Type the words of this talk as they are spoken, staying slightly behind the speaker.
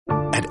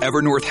At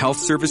Evernorth Health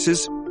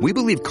Services, we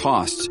believe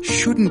costs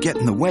shouldn't get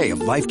in the way of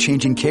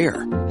life-changing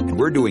care, and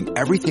we're doing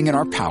everything in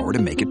our power to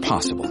make it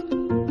possible.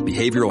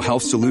 Behavioral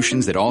health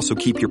solutions that also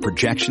keep your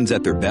projections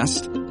at their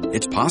best?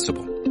 It's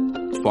possible.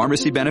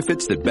 Pharmacy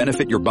benefits that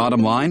benefit your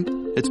bottom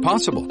line? It's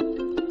possible.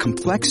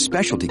 Complex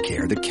specialty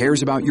care that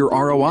cares about your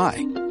ROI?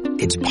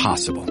 It's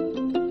possible.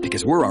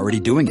 Because we're already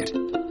doing it.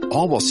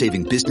 All while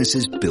saving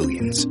businesses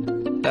billions.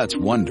 That's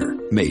Wonder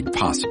made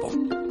possible.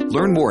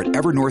 Learn more at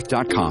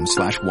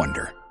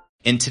evernorth.com/wonder.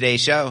 In today's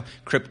show,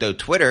 crypto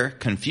Twitter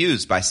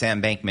confused by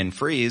Sam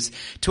Bankman-Fried's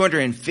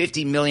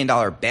 $250 million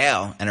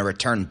bail and a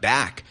return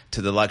back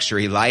to the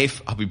luxury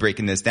life. I'll be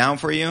breaking this down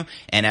for you.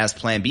 And as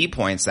Plan B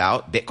points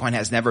out, Bitcoin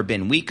has never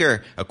been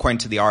weaker, according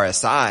to the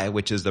RSI,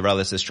 which is the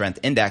Relative Strength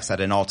Index,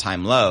 at an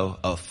all-time low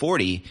of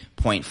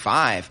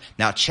 40.5.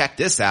 Now check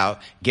this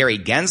out. Gary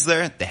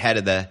Gensler, the head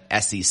of the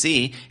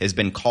SEC, has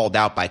been called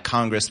out by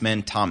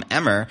Congressman Tom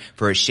Emmer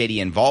for his shady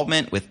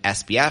involvement with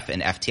SBF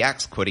and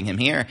FTX. Quoting him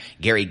here,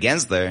 Gary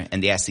Gensler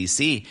and the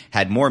SEC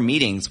had more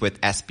meetings with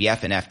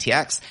SBF and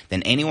FTX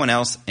than anyone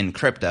else in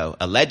crypto,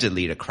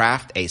 allegedly to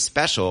craft a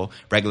special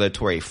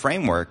regulatory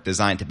framework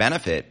designed to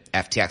benefit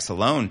FTX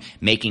alone.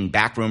 Making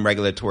backroom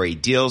regulatory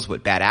deals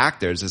with bad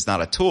actors is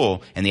not a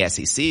tool in the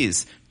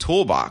SEC's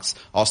toolbox.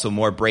 Also,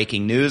 more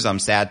breaking news. I'm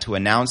sad to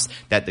announce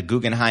that the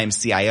Guggenheim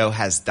CIO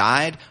has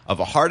died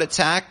of a heart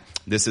attack.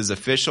 This is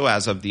official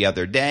as of the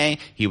other day.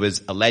 He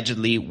was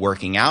allegedly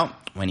working out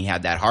when he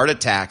had that heart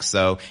attack.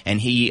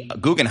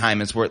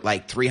 Guggenheim is worth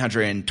like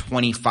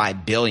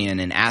 $325 billion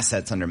in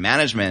assets under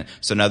management.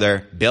 So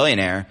another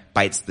billionaire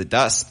bites the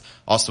dust.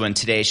 Also in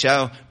today's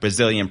show,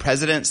 Brazilian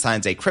president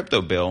signs a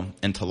crypto bill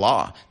into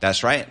law.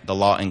 That's right. The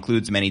law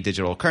includes many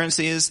digital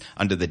currencies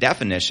under the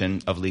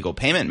definition of legal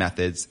payment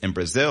methods in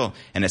Brazil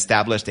and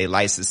established a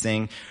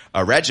licensing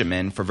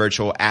regimen for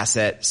virtual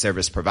asset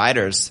service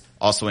providers.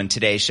 Also in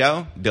today's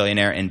show,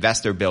 billionaire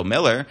investor Bill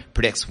Miller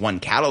predicts one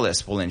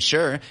catalyst will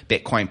ensure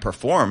Bitcoin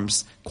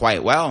performs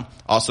quite well.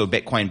 Also,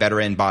 Bitcoin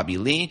veteran Bobby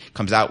Lee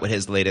comes out with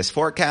his latest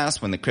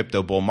forecast when the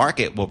crypto bull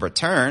market will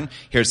return.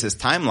 Here's his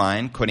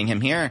timeline, quoting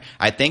him here.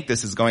 I think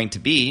this is going to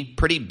be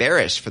pretty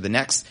bearish for the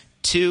next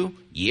 2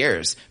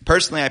 years.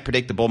 Personally, I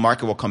predict the bull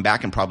market will come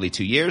back in probably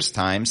 2 years'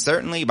 time.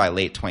 Certainly by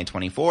late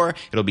 2024.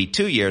 It'll be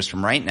 2 years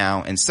from right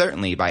now, and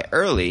certainly by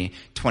early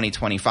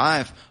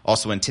 2025.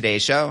 Also in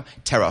today's show,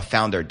 Terra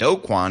founder Do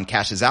Kwon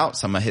cashes out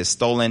some of his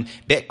stolen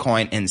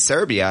Bitcoin in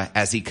Serbia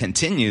as he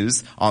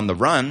continues on the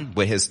run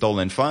with his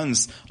stolen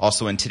funds.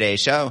 Also in today's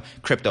show,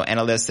 crypto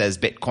analyst says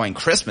Bitcoin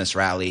Christmas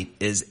rally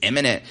is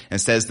imminent and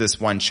says this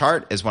one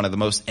chart is one of the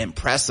most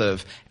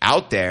impressive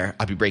out there.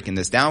 I'll be breaking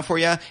this down for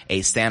you.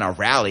 A Santa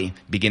rally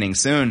beginning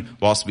soon.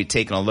 We'll also be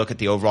taking a look at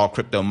the overall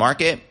crypto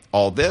market.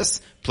 All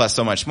this, plus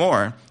so much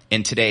more,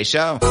 in today's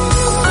show.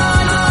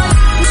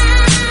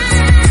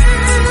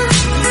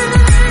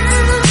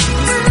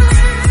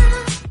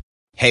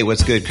 Hey,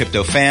 what's good,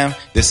 crypto fam?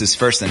 This is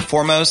first and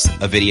foremost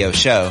a video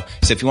show.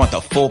 So if you want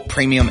the full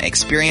premium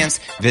experience,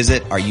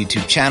 visit our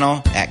YouTube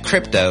channel at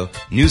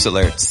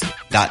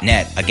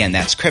cryptonewsalerts.net. Again,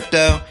 that's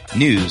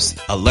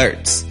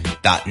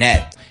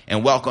cryptonewsalerts.net.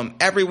 And welcome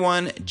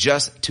everyone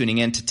just tuning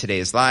in to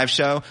today's live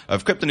show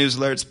of Crypto News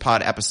Alerts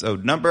pod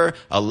episode number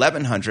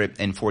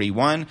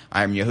 1141.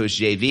 I'm your host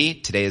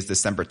JV. Today is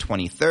December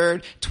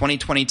 23rd,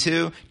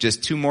 2022.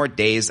 Just 2 more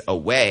days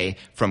away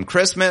from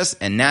Christmas,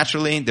 and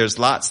naturally there's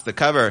lots to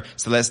cover.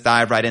 So let's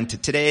dive right into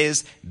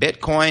today's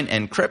Bitcoin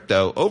and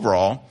crypto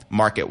overall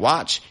market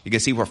watch. You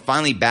can see we're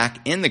finally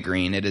back in the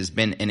green. It has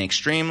been an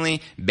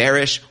extremely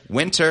bearish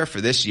winter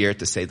for this year,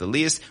 to say the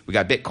least. We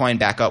got Bitcoin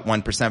back up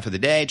 1% for the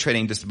day,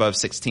 trading just above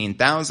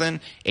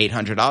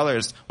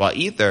 $16,800, while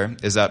Ether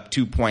is up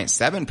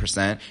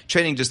 2.7%,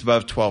 trading just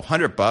above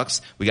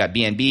 $1,200. We got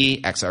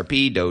BNB,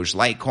 XRP, Doge,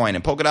 Litecoin,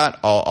 and Polkadot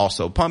all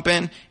also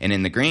pumping and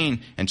in the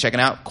green. And checking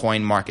out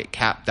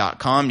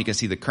coinmarketcap.com, you can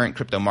see the current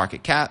crypto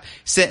market cap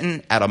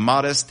sitting at a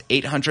modest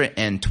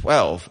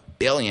 $812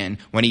 billion.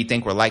 When do you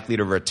think we're likely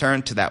to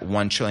return to that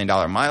 $1 trillion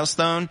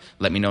milestone?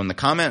 Let me know in the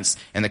comments.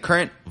 And the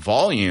current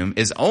volume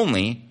is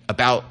only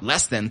about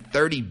less than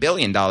 $30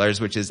 billion,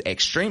 which is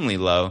extremely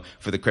low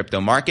for the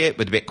crypto market,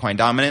 with Bitcoin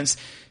dominance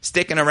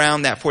sticking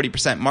around that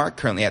 40% mark,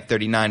 currently at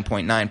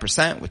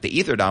 39.9%, with the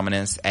Ether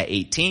dominance at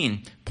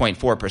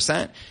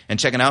 18.4%. And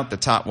checking out the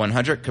top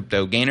 100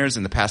 crypto gainers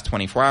in the past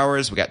 24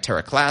 hours, we got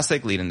Terra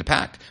Classic leading the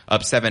pack,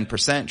 up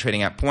 7%,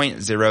 trading at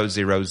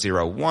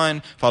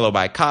 0.0001, followed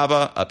by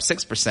Kava, up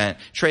 6%,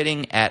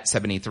 trading at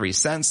 73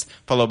 cents,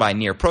 followed by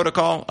Near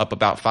Protocol, up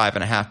about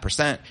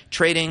 5.5%,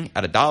 trading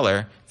at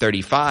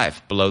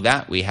 $1.35. Below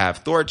that, we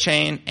have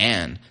Thorchain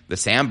and the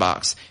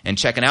Sandbox. And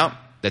checking out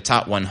the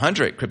top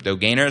 100 crypto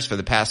gainers for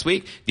the past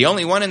week, the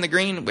only one in the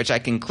green, which I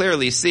can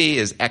clearly see,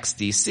 is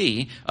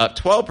XDC, up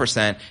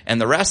 12%, and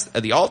the rest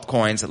of the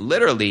altcoins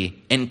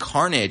literally in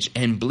carnage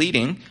and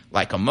bleeding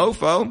like a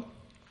mofo.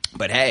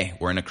 But hey,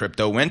 we're in a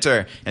crypto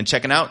winter, and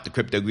checking out the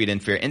Crypto Greed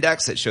and Fear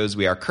Index, it shows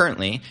we are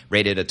currently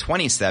rated a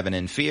 27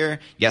 in fear,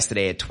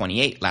 yesterday at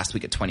 28, last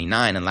week at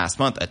 29, and last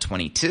month at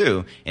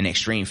 22 in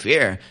extreme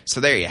fear.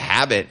 So there you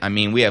have it. I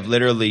mean, we have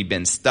literally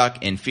been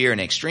stuck in fear and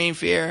extreme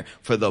fear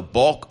for the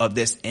bulk of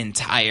this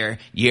entire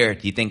year.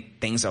 Do you think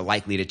things are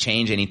likely to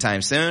change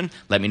anytime soon?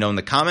 Let me know in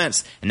the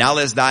comments. And now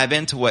let's dive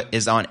into what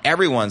is on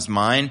everyone's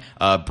mind.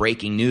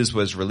 Breaking news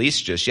was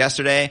released just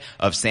yesterday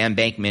of Sam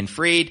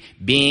Bankman-Fried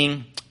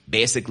being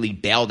basically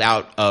bailed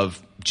out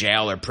of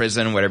jail or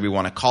prison, whatever you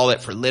want to call it,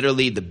 for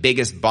literally the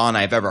biggest bond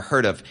I've ever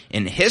heard of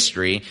in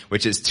history,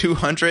 which is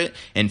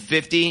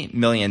 $250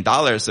 million.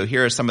 So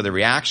here are some of the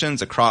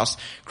reactions across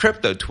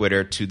crypto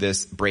Twitter to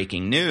this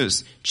breaking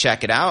news.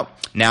 Check it out.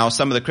 Now,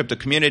 some of the crypto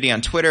community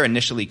on Twitter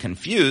initially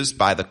confused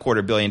by the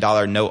 $250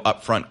 million no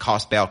upfront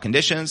cost bail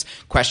conditions,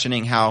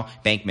 questioning how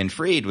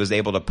Bankman-Fried was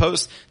able to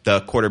post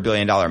the $250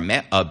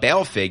 million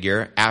bail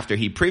figure after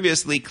he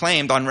previously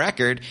claimed on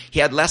record he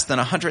had less than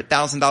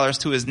 $100,000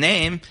 to his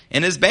name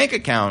in his bank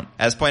account.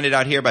 As pointed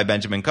out here by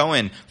Benjamin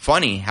Cohen,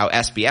 funny how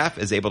SBF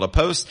is able to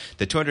post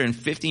the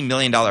 $250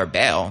 million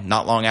bail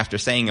not long after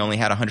saying he only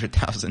had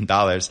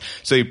 $100,000.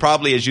 So he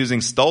probably is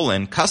using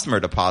stolen customer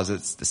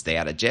deposits to stay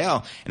out of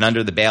jail. And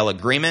under the bail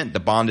agreement,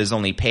 the bond is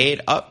only paid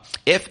up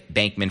if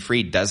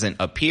Bankman-Fried doesn't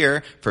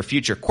appear for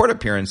future court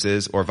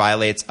appearances or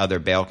violates other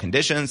bail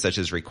conditions, such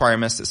as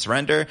requirements to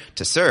surrender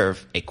to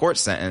serve a court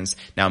sentence.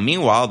 Now,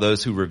 meanwhile,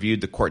 those who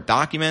reviewed the court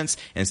documents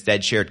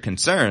instead shared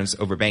concerns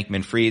over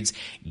Bankman-Fried's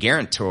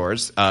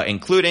guarantors,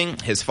 including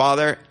his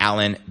father,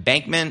 Alan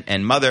Bankman,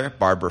 and mother,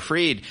 Barbara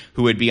Fried,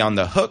 who would be on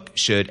the hook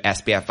should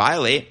SBF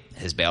violate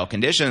his bail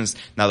conditions.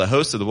 Now, the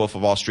host of the Wolf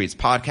of Wall Street's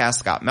podcast,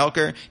 Scott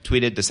Melker,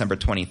 tweeted December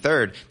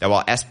 23rd that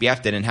while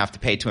SBF didn't have to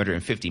pay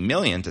 $250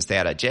 million to stay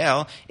out of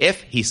jail,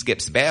 if he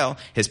skips bail,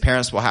 his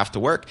parents will have to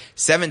work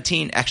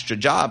 17 extra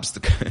jobs to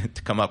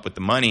come up with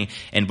the money.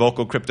 And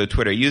vocal crypto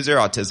Twitter user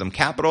Autism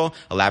Capital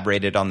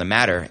elaborated on the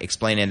matter,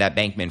 explaining that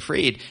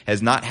Bankman-Fried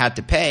has not had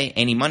to pay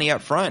any money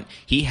up front.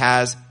 He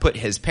has put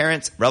his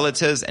parents,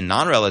 relatives, and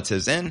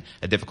non-relatives in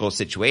a difficult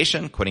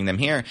situation. Quoting them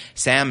here,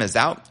 Sam is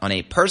out on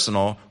a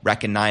personal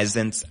recognizance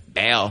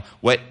bail.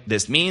 What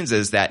this means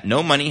is that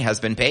no money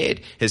has been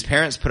paid. His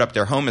parents put up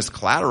their home as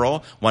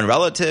collateral. One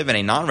relative and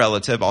a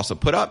non-relative also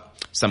put up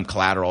some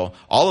collateral.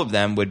 All of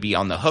them would be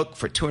on the hook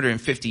for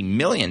 $250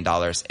 million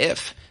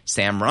if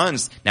Sam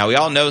runs. Now, we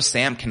all know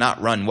Sam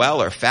cannot run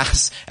well or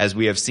fast, as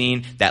we have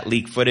seen that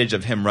leaked footage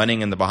of him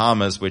running in the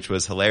Bahamas, which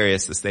was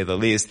hilarious to say the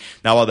least.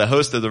 Now, while the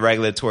host of the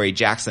Regulatory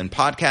Jackson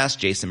podcast,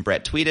 Jason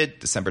Brett, tweeted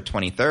December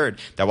 23rd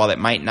that while it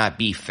might not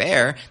be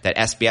fair that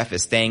SBF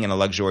is staying in a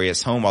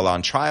luxurious home while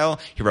on trial,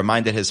 he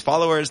reminded his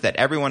followers that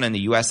everyone in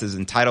the U.S. is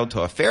entitled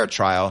to a fair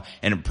trial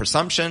and a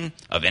presumption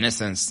of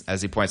innocence.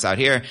 As he points out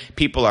here,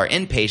 people are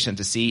impatient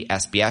to see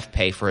SBF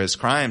pay for his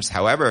crimes.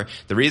 However,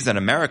 the reason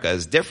America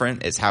is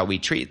different is how we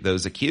treat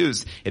those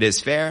accused. It is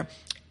fair.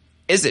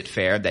 Is it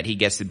fair that he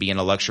gets to be in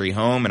a luxury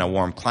home in a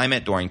warm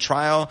climate during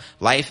trial?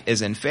 Life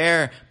isn't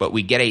fair, but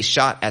we get a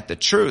shot at the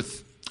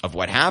truth of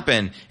what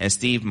happened. And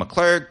Steve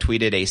McClurg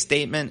tweeted a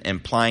statement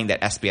implying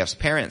that SBF's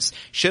parents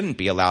shouldn't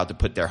be allowed to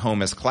put their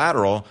home as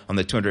collateral on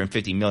the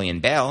 $250 million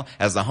bail,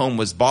 as the home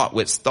was bought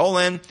with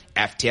stolen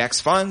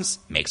FTX funds.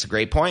 Makes a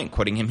great point,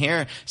 quoting him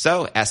here.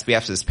 So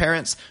SBF's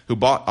parents, who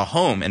bought a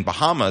home in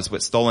Bahamas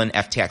with stolen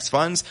FTX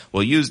funds,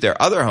 will use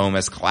their other home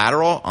as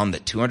collateral on the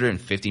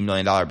 $250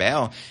 million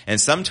bail. And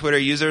some Twitter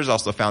users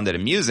also found it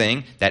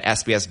amusing that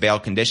SBF's bail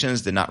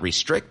conditions did not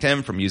restrict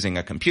him from using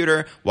a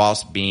computer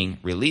whilst being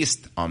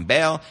released on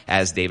bail,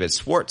 as David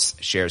Swartz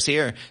shares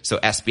here. So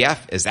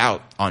SBF is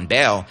out on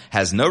bail,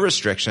 has no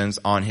restrictions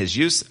on his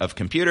use of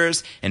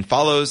computers, and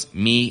follows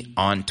me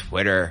on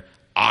Twitter.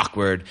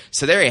 Awkward.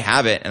 So there you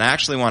have it. And I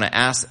actually want to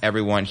ask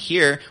everyone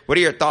here, what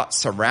are your thoughts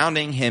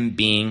surrounding him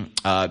being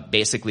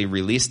basically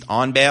released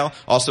on bail?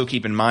 Also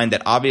keep in mind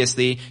that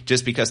obviously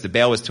just because the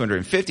bail was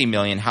 $250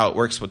 million, how it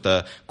works with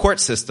the court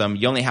system,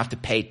 you only have to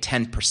pay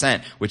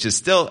 10%, which is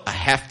still a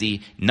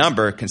hefty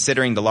number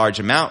considering the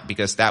large amount,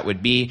 because that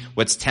would be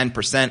what's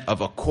 10% of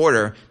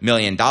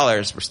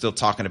 $250,000. We're still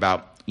talking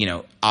about, you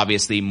know,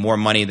 obviously more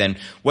money than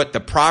what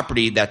the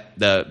property that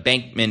the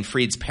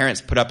Bankman-Fried's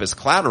parents put up as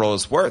collateral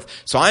is worth.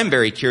 So I'm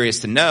very curious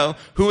to know,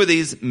 who are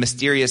these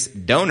mysterious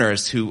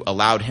donors who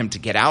allowed him to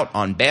get out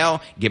on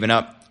bail, giving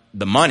up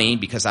the money,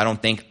 because I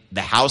don't think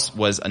the house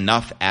was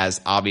enough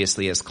as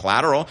obviously as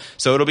collateral.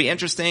 So it'll be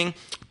interesting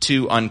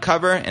to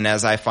uncover, and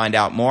as I find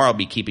out more, I'll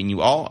be keeping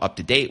you all up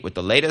to date with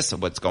the latest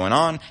of what's going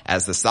on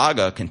as the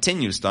saga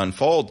continues to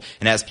unfold.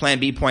 And as Plan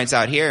B points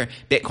out here,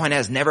 Bitcoin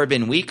has never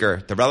been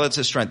weaker. The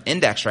relative strength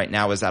index right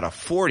now is at a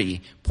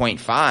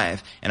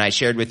 40.5. And I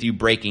shared with you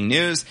breaking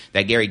news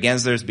that Gary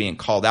Gensler is being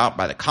called out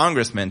by the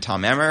Congressman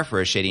Tom Emmer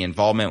for a shady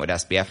involvement with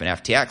SBF and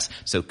FTX.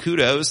 So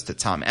kudos to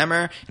Tom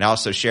Emmer. And I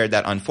also shared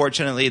that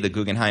unfortunately the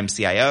Guggenheim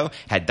CIO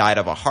had died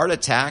of a heart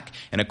attack.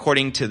 And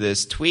according to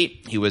this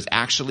tweet, he was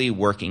actually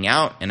working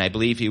out, and I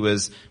believe he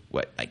was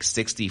like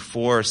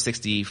 64,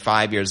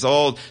 65 years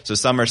old. So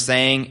some are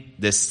saying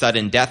this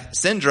sudden death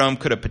syndrome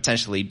could have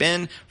potentially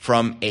been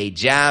from a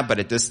jab, but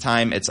at this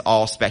time it's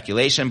all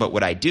speculation. But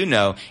what I do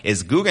know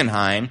is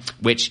Guggenheim,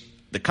 which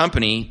the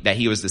company that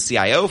he was the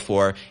CIO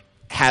for,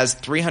 has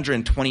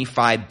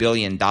 $325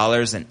 billion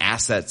in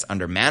assets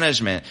under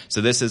management.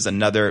 So this is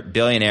another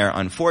billionaire,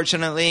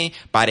 unfortunately,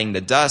 biting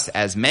the dust,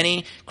 as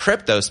many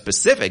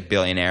crypto-specific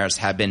billionaires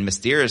have been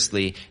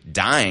mysteriously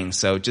dying.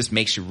 So it just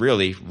makes you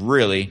really,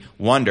 really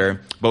wonder.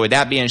 But with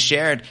that being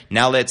shared,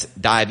 now let's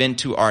dive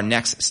into our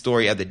next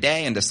story of the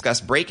day and discuss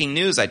breaking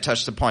news I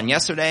touched upon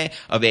yesterday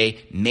of a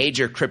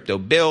major crypto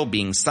bill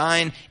being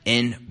signed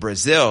in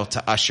Brazil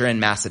to usher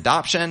in mass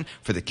adoption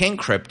for the king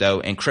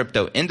crypto and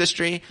crypto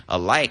industry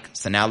alike.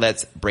 So now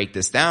let's break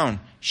this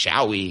down,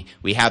 shall we?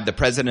 We have the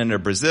president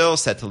of Brazil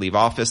set to leave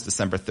office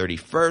December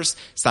 31st,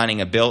 signing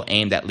a bill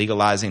aimed at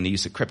legalizing the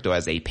use of crypto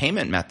as a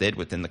payment method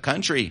within the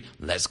country.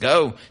 Let's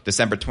go.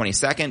 December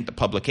 22nd, the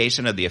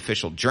publication of the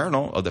official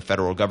journal of the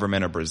federal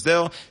government of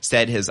Brazil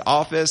said his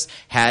office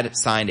had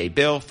signed a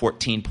bill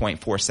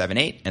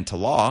 14.478 into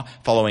law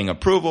following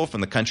approval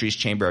from the country's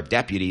Chamber of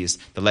Deputies.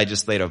 The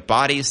legislative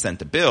body sent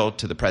the bill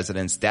to the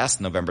president's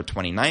desk November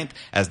 29th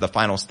as the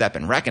final step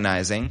in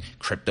recognizing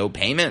crypto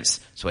payments.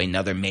 So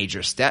another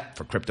major step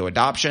for crypto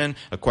adoption.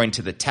 According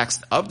to the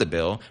text of the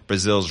bill,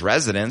 Brazil's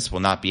residents will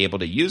not be able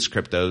to use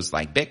cryptos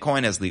like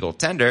Bitcoin as legal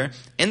tender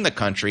in the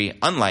country,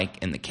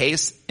 unlike in the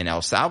case in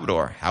El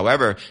Salvador.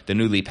 However, the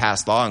newly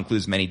passed law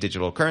includes many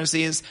digital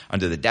currencies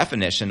under the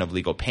definition of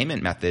legal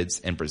payment methods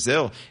in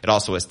Brazil. It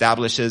also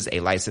establishes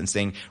a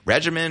licensing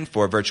regimen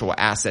for virtual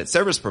asset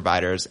service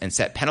providers and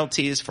set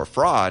penalties for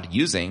fraud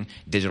using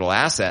digital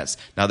assets.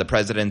 Now, the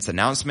president's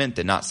announcement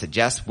did not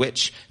suggest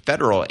which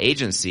federal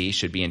agency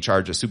should be in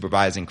charge of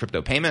supervising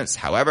crypto payments.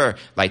 However,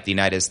 like the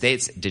United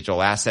States,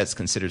 digital assets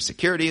considered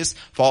securities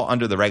fall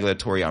under the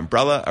regulatory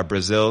umbrella of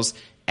Brazil's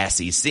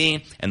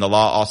SEC, and the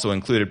law also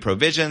included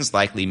provisions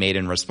likely made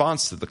in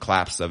response to the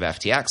collapse of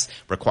FTX,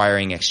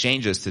 requiring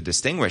exchanges to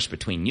distinguish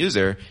between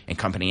user and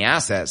company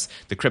assets.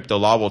 The crypto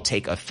law will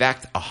take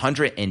effect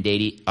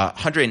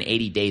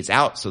 180 days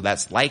out, so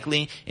that's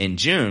likely in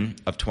June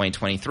of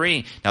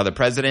 2023. Now, the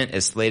president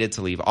is slated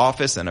to leave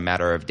office in a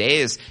matter of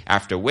days,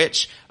 after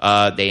which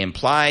they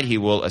implied he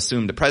will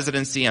assume the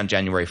presidency on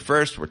January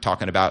 1st. We're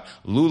talking about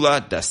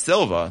Lula da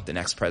Silva, the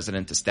next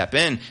president to step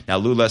in. Now,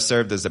 Lula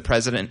served as the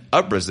president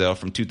of Brazil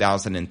from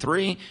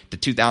 2003 to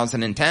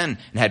 2010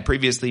 and had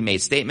previously made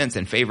statements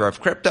in favor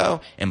of crypto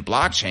and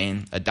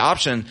blockchain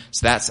adoption.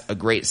 So that's a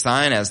great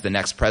sign, as the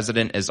next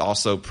president is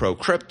also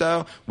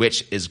pro-crypto,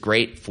 which is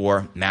great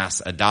for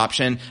mass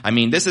adoption. I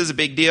mean, this is a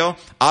big deal.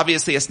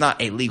 Obviously, it's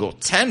not a legal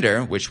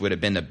tender, which would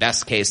have been the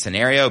best case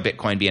scenario,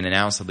 Bitcoin being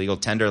announced a legal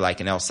tender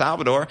like in El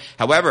Salvador.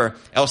 However,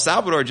 El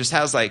Salvador just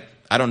has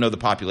I don't know the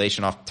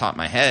population off the top of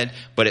my head,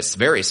 but it's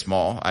very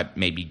small. I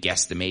maybe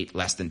guesstimate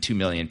less than 2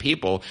 million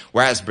people.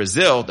 Whereas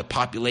Brazil, the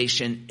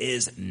population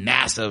is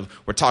massive.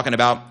 We're talking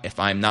about,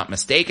 if I'm not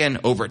mistaken,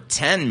 over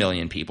 10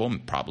 million people,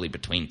 probably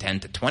between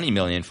 10 to 20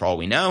 million for all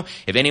we know.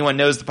 If anyone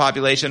knows the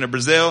population of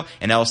Brazil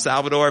and El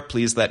Salvador,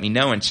 please let me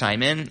know and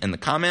chime in the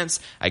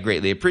comments. I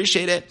greatly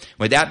appreciate it.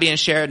 With that being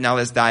shared, now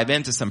let's dive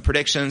into some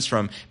predictions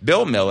from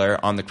Bill Miller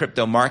on the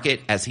crypto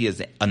market, as he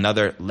is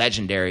another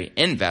legendary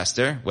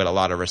investor with a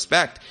lot of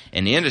respect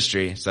in the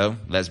industry. So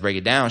let's break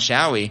it down,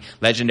 shall we?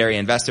 Legendary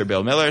investor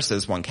Bill Miller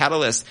says one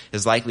catalyst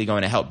is likely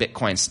going to help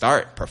Bitcoin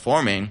start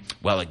performing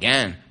well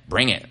again.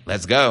 Bring it.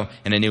 Let's go.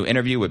 In a new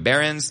interview with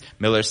Barron's,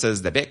 Miller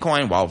says that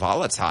Bitcoin, while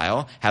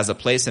volatile, has a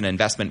place in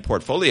investment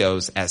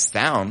portfolios as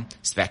sound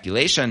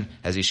speculation.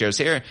 As he shares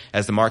here,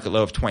 as the market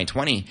low of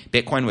 2020,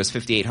 Bitcoin was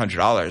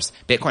 $5,800.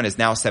 Bitcoin is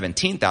now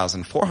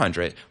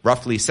 $17,400.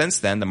 Roughly since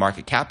then, the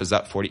market cap is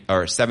up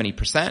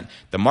 70%.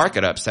 The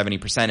market up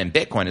 70%, and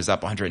Bitcoin is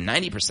up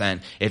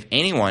 190%. If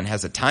anyone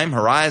has a time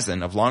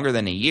horizon of longer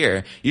than a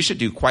year, you should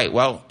do quite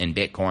well in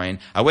Bitcoin.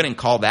 I wouldn't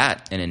call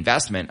that an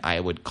investment. I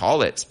would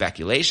call it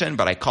speculation,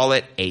 but I call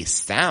it a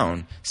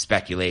sound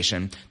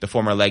speculation. The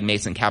former Legg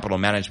Mason Capital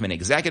Management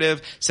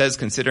executive says,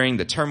 considering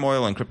the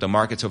turmoil in crypto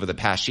markets over the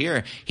past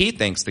year, he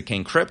thinks the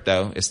king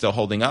crypto is still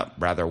holding up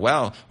rather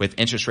well, with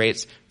interest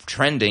rates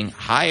trending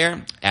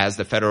higher as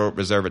the Federal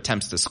Reserve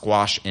attempts to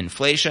squash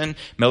inflation.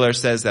 Miller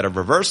says that a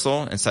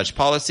reversal in such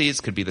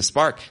policies could be the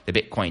spark that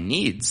Bitcoin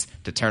needs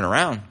to turn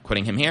around.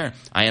 Quoting him here,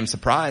 I am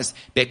surprised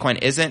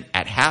Bitcoin isn't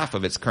at half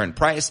of its current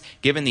price.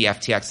 Given the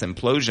FTX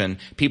implosion,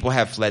 people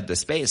have fled the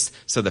space.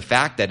 So the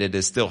fact that it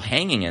is still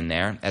hanging in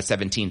there at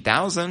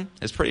 17,000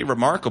 is pretty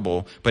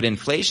remarkable. But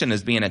inflation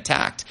is being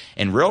attacked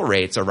and real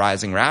rates are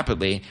rising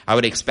rapidly. I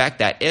would expect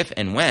that if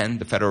and when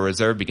the Federal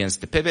Reserve begins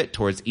to pivot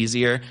towards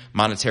easier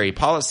monetary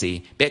policy,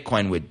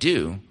 Bitcoin would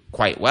do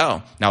quite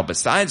well. Now,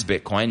 besides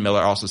Bitcoin,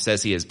 Miller also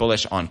says he is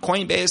bullish on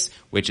Coinbase,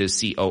 which is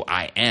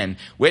COIN,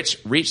 which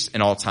reached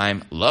an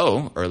all-time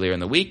low earlier in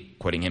the week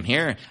Quoting him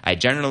here, I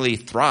generally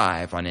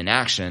thrive on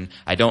inaction.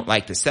 I don't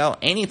like to sell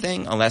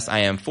anything unless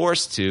I am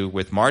forced to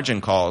with margin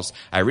calls.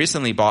 I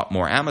recently bought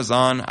more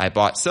Amazon. I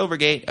bought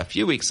Silvergate a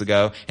few weeks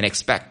ago and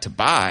expect to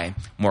buy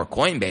more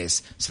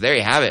Coinbase. So there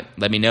you have it.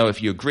 Let me know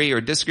if you agree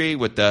or disagree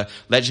with the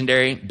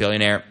legendary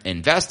billionaire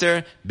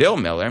investor, Bill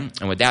Miller.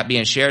 And with that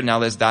being shared, now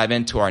let's dive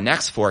into our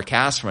next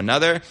forecast from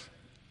another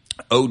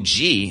OG,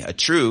 a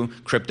true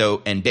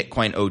crypto and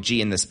Bitcoin OG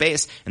in the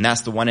space, and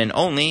that's the one and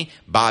only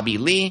Bobby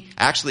Lee.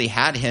 I actually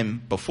had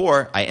him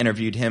before I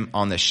interviewed him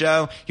on the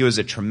show. He was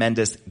a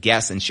tremendous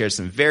guest and shared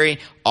some very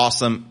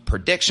awesome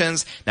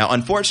predictions. Now,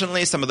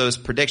 unfortunately, some of those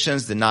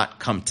predictions did not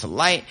come to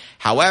light.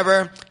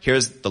 However,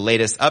 here's the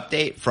latest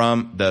update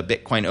from the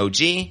Bitcoin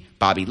OG,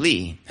 Bobby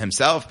Lee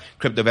himself.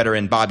 Crypto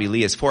veteran Bobby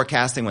Lee is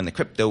forecasting when the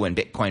crypto and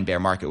Bitcoin bear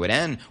market would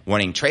end,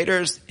 warning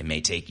traders it may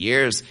take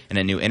years. In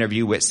a new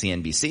interview with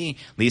CNBC,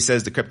 Lee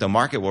says the crypto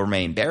market will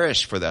remain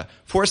bearish for the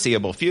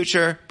foreseeable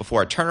future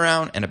before a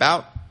turnaround in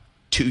about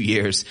 2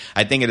 years.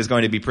 I think it is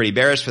going to be pretty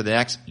bearish for the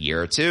next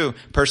year or two.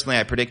 Personally,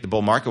 I predict the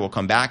bull market will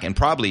come back in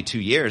probably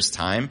 2 years'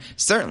 time.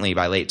 Certainly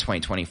by late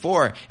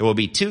 2024. It will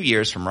be 2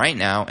 years from right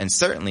now, and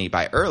certainly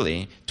by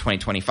early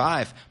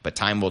 2025. But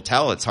time will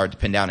tell. It's hard to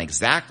pin down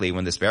exactly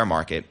when this bear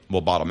market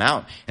will bottom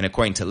out. And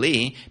according to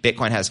Lee,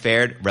 Bitcoin has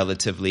fared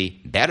relatively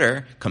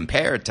better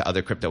compared to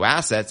other crypto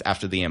assets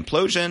after the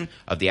implosion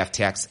of the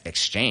FTX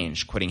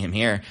exchange. Quoting him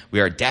here,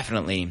 we are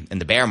definitely in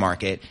the bear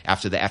market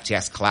after the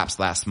FTX collapsed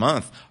last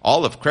month.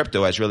 All of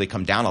crypto has really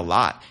come down a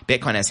lot.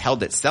 Bitcoin has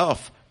held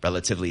itself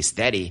relatively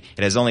steady.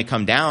 It has only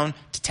come down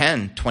to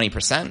 10,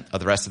 20% of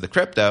the rest of the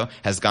crypto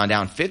has gone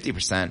down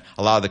 50%.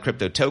 A lot of the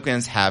crypto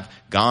tokens have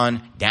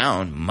gone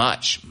down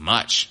much,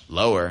 much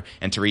lower.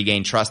 And to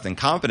regain trust and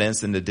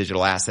confidence in the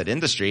digital asset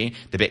industry,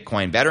 the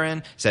Bitcoin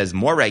veteran says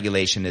more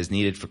regulation is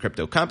needed for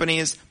crypto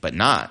companies, but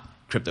not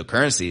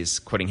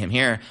cryptocurrencies. Quoting him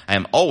here, I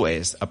am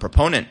always a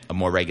proponent of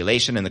more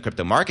regulation in the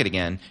crypto market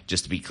again.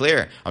 Just to be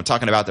clear, I'm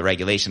talking about the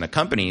regulation of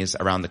companies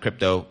around the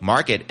crypto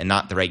market and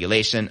not the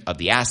regulation of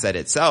the asset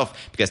itself,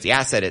 because the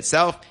asset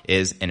itself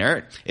is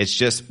inert. It's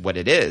just what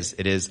it is.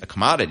 It is a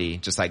commodity,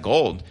 just like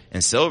gold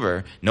and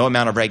silver. No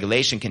amount of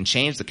regulation can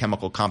change the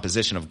chemical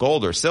composition of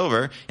gold or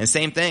silver. And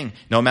same thing,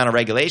 no amount of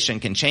regulation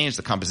can change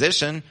the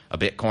composition of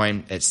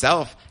Bitcoin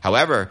itself.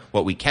 However,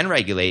 what we can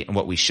regulate and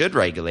what we should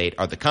regulate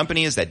are the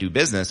companies that do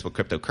business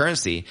with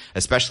cryptocurrency,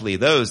 especially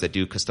those that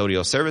do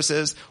custodial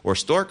services or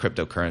store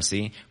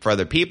cryptocurrency for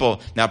other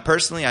people. Now,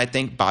 personally, I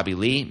think Bobby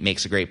Lee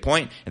makes a great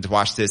point. And to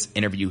watch this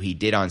interview he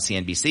did on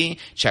CNBC,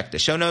 check the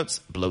show notes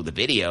below the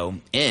video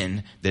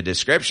in the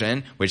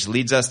description, which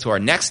leads us to our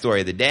next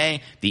story of the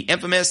day. The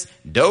infamous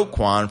Do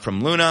Kwon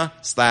from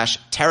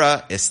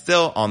Luna/Terra is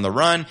still on the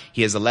run.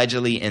 He is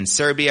allegedly in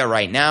Serbia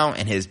right now,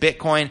 and his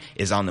Bitcoin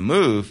is on the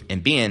move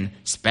and being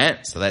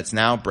spent. So let's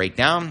now break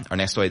down our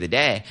next story of the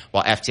day.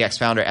 While FTX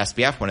founder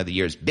SBF, one of the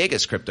year's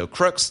biggest crypto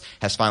crooks,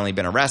 has finally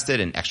been arrested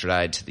and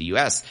extradited to the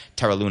U.S.,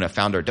 Terra Luna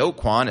founder Do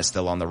Kwon is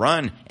still on the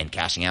run and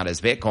cashing out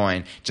his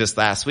Bitcoin. Just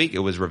last week, it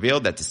was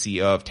revealed that the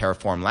CEO of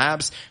Terraform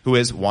Labs, who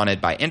is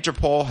wanted by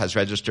Interpol, has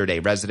registered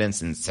a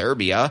residence in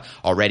Serbia.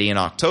 Already in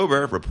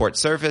October, reports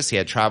surfaced he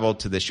had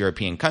traveled to this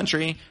European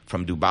country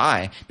from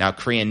Dubai. Now,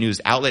 Korean news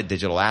outlet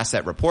Digital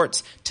Asset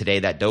reports today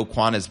that Do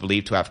Kwon is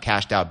believed to have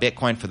cashed out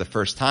Bitcoin for the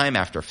first time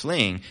after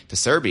fleeing to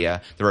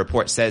Serbia. The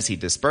report says he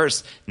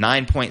dispersed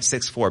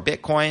 9.64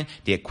 Bitcoin,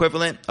 the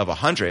equivalent of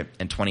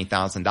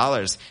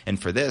 $120,000.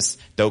 And for this,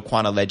 Do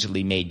Kwon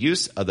allegedly made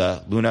use of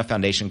the Luna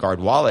Foundation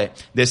Guard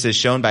wallet. This is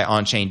shown by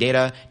on-chain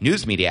data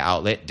news media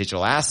outlet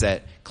Digital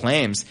Asset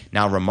claims.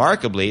 Now,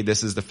 remarkably,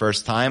 this is the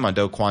first time on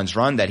Do Kwon's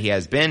run that he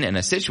has been in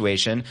a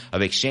situation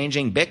of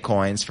exchanging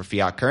Bitcoins for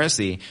fiat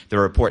currency. The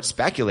report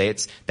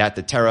speculates that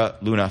the Terra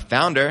Luna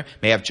founder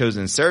may have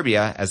chosen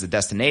Serbia as a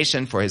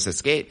destination for his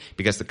escape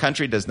because the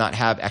country does not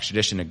have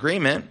extradition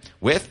agreement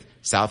with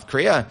South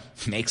Korea.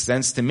 Makes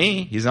sense to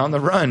me. He's on the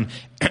run.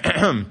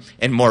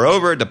 And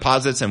moreover,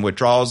 deposits and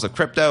withdrawals of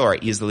crypto are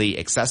easily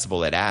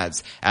accessible, it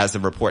adds. As the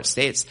report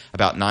states,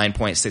 about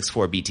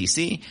 9.64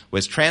 BTC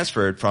was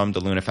transferred from the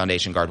Luna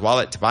Foundation Guard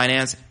wallet to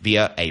Binance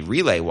via a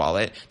Relay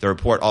wallet. The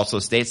report also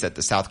states that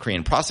the South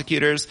Korean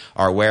prosecutors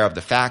are aware of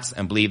the facts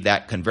and believe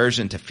that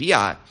conversion to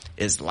fiat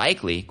is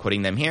likely.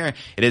 Quoting them here,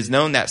 it is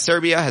known that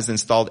Serbia has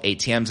installed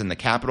ATMs in the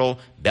capital,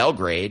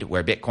 Belgrade,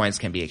 where Bitcoins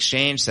can be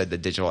exchanged, said the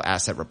Digital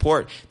Asset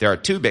report. There are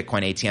 2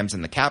 Bitcoin ATMs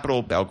in the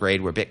capital,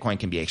 Belgrade, where Bitcoin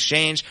can be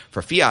exchanged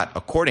for fiat,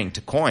 according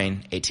to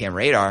Coin ATM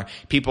Radar.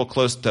 People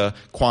close to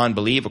Kwon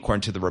believe,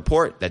 according to the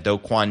report, that Do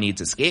Kwon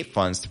needs escape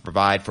funds to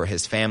provide for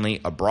his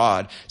family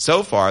abroad.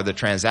 So far, the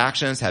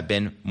transactions have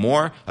been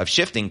more of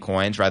shifting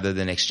coins rather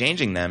than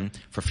exchanging them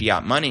for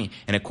fiat money.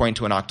 And according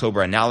to an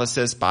October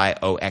analysis by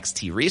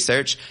OXT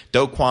Research,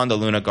 Do Kwon, the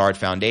Luna Guard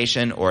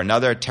Foundation, or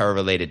another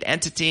terror-related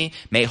entity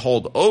may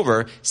hold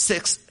over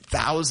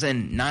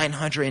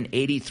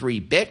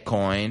 6,983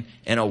 Bitcoin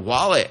in a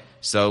wallet.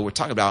 So we're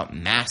talking about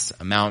mass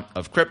amount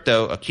of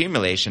crypto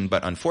accumulation,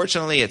 but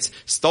unfortunately it's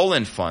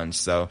stolen funds.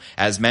 So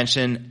as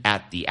mentioned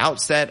at the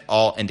outset,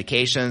 all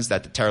indications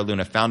that the Terra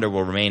Luna founder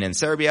will remain in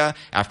Serbia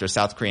after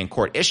South Korean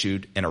court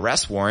issued an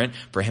arrest warrant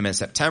for him in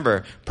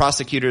September.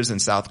 Prosecutors in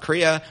South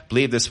Korea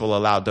believe this will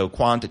allow Do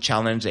Kwon to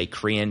challenge a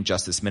Korean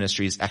Justice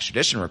Ministry's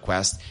extradition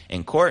request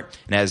in court.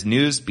 And as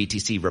News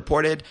BTC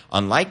reported,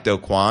 unlike Do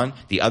Kwon,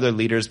 the other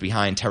leaders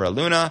behind Terra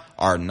Luna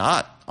are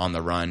not on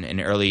the run.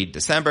 In early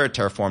December,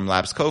 Terraform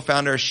Labs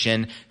co-founder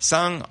Shin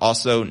Sung,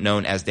 also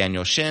known as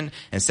Daniel Shin,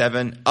 and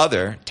 7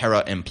 other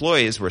Terra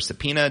employees were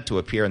subpoenaed to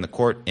appear in the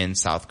court in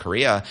South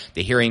Korea.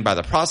 The hearing by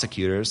the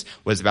prosecutors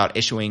was about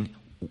issuing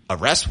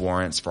arrest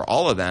warrants for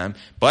all of them,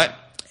 but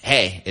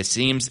hey, it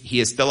seems he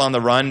is still on the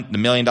run. The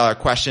million-dollar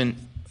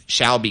question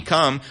shall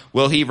become,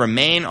 will he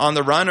remain on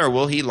the run or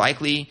will he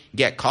likely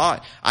get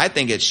caught? I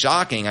think it's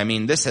shocking. I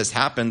mean, this has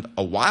happened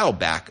a while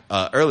back,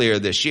 earlier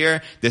this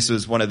year. This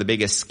was one of the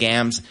biggest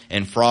scams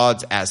and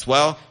frauds as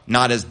well.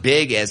 Not as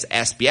big as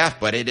SBF,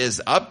 but it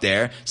is up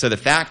there. So the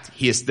fact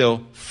he is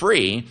still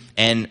free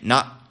and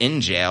not in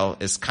jail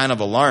is kind of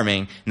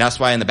alarming. And that's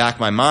why in the back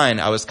of my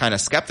mind, I was kind of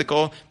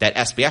skeptical that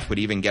SBF would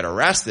even get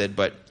arrested,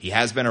 but he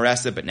has been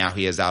arrested, but now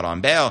he is out on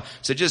bail.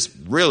 So it just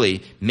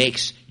really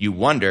makes you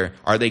wonder,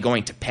 are they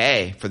going to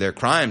pay for their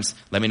crimes?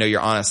 Let me know your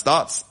honest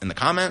thoughts in the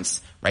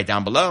comments right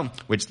down below,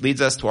 which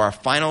leads us to our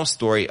final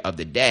story of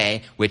the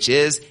day, which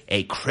is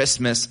a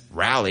Christmas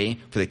rally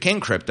for the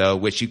King Crypto,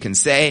 which you can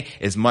say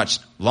is much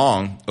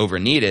long over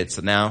needed.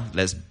 So now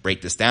let's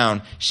break this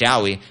down,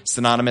 shall we?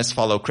 Synonymous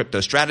Follow Crypto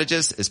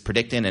Strategist is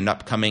predicting an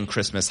upcoming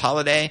Christmas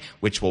holiday,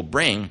 which will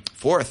bring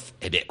forth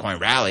a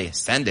Bitcoin rally.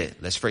 Send it.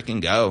 Let's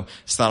freaking go.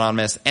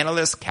 Synonymous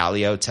analyst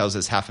Calio tells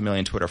his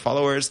 500,000 Twitter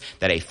followers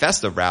that a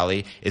festive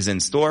rally is in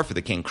store for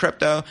the King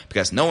Crypto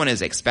because no one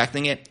is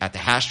expecting it at the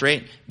hash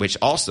rate, which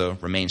also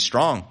remains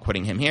strong.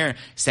 Quoting him here,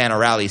 Santa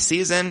rally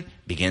season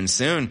begins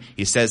soon.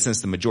 He says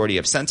since the majority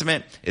of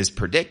sentiment is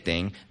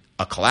predicting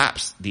a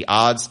collapse, the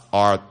odds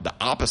are the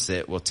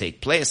opposite will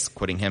take place.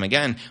 Quoting him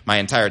again, my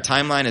entire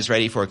timeline is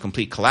ready for a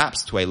complete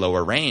collapse to a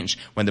lower range.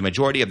 When the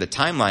majority of the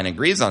timeline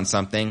agrees on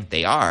something,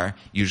 they are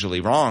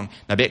usually wrong.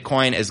 Now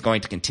Bitcoin is going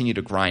to continue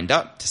to grind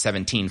up to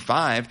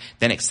 17.5,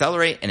 then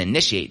accelerate and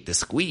initiate the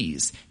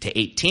squeeze to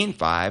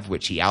 18.5,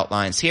 which he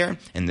outlines here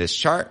in this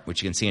chart,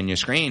 which you can see on your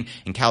screen.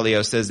 And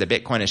Calio says that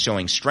Bitcoin is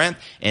showing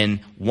strength in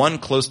one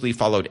closely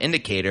followed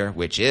indicator,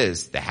 which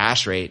is the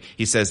hash rate.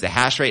 He says the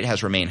hash rate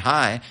has remained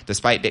high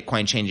despite Bitcoin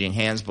changing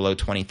hands below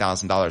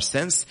 $20,000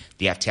 since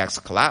the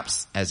FTX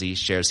collapse, as he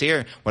shares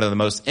here. One of the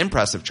most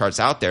impressive charts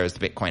out there is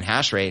the Bitcoin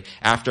hash rate.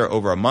 After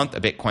over a month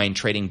of Bitcoin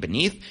trading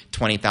beneath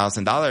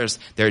 $20,000,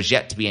 there's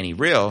yet to be any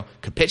real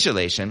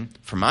capitulation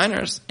for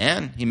miners.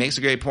 And he makes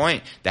a great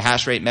point. The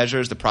hash rate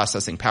measures the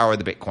processing power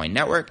of the Bitcoin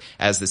network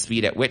as the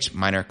speed at which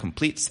miner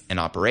completes an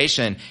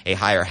operation. A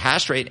higher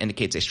hash rate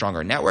indicates a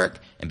stronger network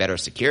and better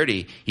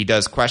security. He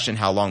does question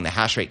how long the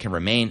hash rate can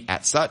remain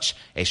at such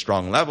a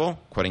strong level.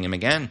 Quoting him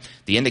again,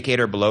 the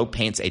indicator below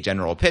paints a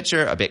general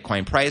picture of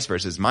Bitcoin price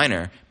versus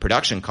miner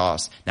production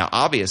costs. Now,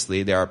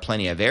 obviously, there are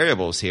plenty of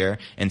variables here,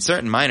 and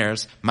certain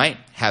miners might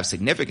have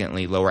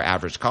significantly lower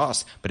average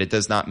costs, but it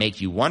does not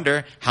make you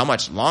wonder how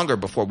much longer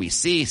before we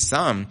see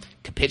some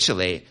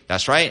capitulate.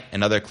 That's right.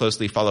 And other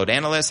closely followed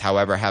analysts,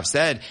 however, have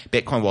said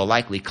Bitcoin will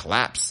likely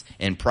collapse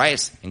in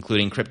price,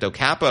 including Crypto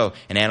Capo,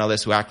 an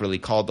analyst who accurately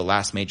called the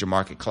last major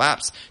market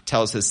collapse,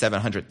 tells his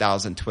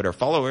 700,000 Twitter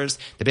followers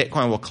that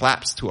Bitcoin will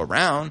collapse to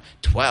around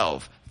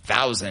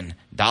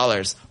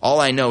 $12,000. All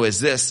I know is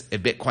this: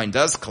 if Bitcoin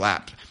does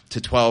collapse to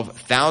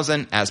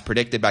 12,000 as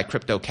predicted by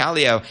Crypto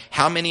Calio,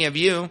 how many of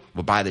you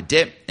will buy the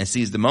dip and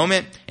seize the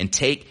moment and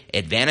take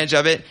advantage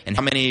of it? And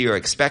how many of you are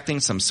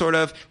expecting some sort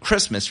of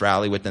Christmas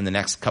rally within the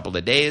next couple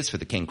of days for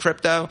the King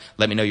Crypto?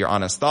 Let me know your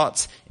honest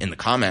thoughts in the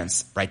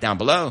comments right down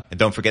below. And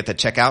don't forget to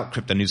check out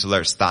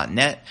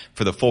cryptonewsalerts.net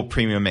for the full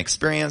premium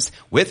experience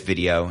with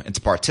video and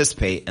to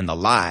participate in the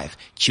live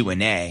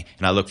Q&A.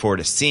 And I look forward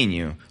to seeing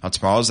you on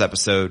tomorrow's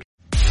episode